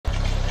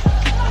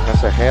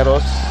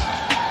Pasajeros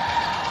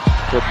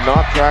could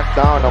not track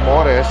down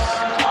Amores.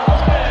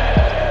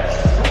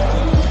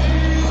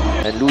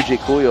 And Luigi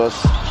Cuyos,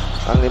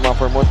 ang lima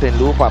for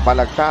Muntinlupa.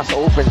 Balagtas,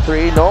 open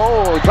 3.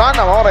 No! John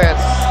Amores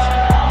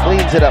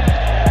cleans it up.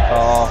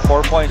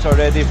 4 points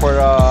already for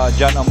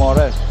John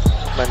Amores.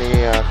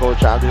 Ni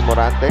Coach Aldrin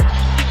Morante.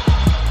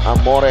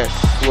 Amores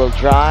will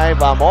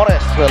drive.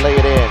 Amores will lay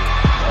it in.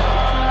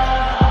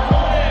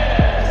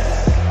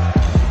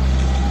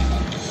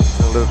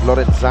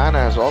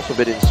 Lorenzana has also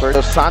been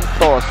inserted.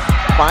 Santos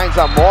finds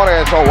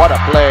Amores. Oh, what a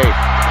play.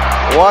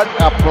 What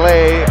a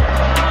play.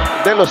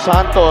 De Los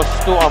Santos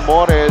to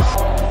Amores.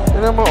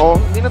 Tignan mo, oh,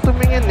 hindi na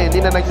tumingin eh.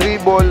 Hindi na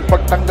nag-dribble.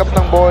 Pagtanggap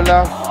ng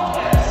bola.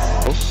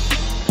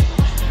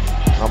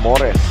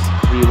 Amores.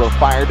 He will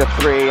fire the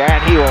 3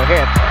 and he will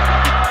hit.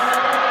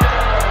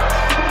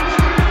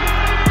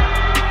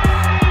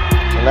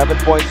 11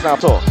 points now.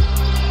 So,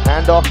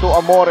 hand off to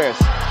Amores.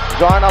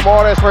 John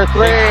Amores for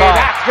 3.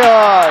 That's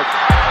good.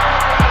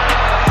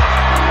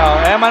 Now,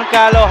 Eman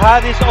Calo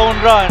had his own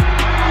run.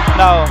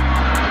 Now,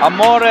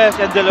 Amores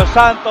and De Los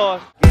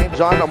Santos.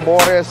 John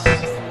Amores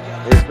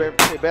is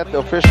Bet, the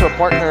official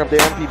partner of the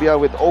MPBL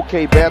with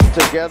Okbet,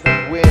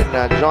 together win.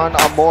 John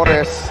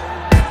Amores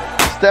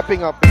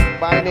stepping up,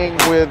 combining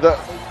with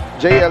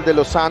JL De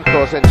Los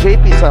Santos and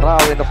JP Sarao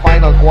in the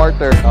final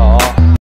quarter.